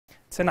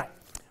tonight.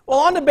 Well,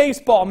 on to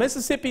baseball.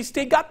 Mississippi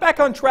State got back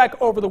on track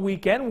over the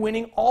weekend,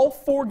 winning all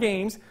 4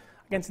 games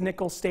against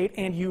Nicholls State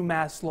and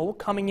UMass Lowell.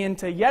 Coming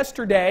into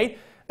yesterday,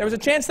 there was a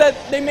chance that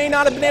they may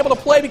not have been able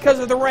to play because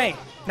of the rain.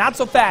 Not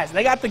so fast.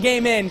 They got the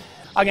game in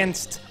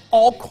against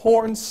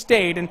Alcorn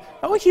State, and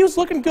he was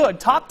looking good.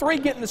 Top 3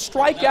 getting the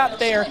strikeout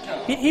there.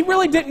 He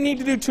really didn't need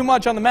to do too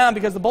much on the mound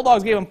because the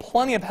Bulldogs gave him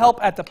plenty of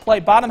help at the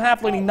plate. Bottom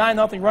half leading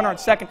 9-0, runner at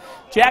second.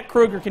 Jack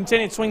Kruger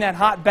continued to swing that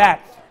hot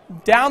bat.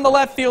 Down the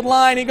left field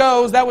line he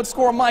goes. That would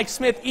score Mike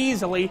Smith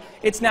easily.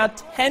 It's now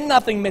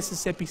 10-0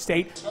 Mississippi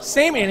State.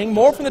 Same inning,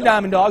 more from the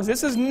Diamond Dogs.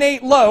 This is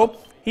Nate Lowe.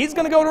 He's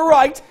going to go to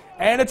right,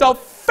 and it's a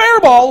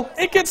fair ball.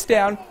 It gets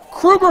down.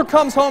 Kruger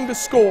comes home to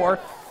score.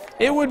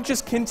 It would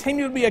just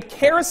continue to be a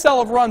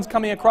carousel of runs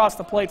coming across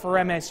the plate for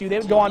MSU. They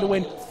would go on to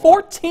win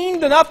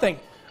 14-0.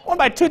 Won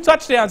by 2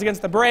 touchdowns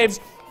against the Braves.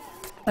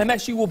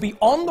 MSU will be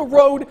on the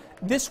road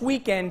this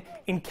weekend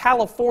in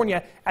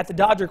California at the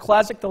Dodger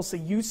Classic. They'll see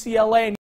UCLA.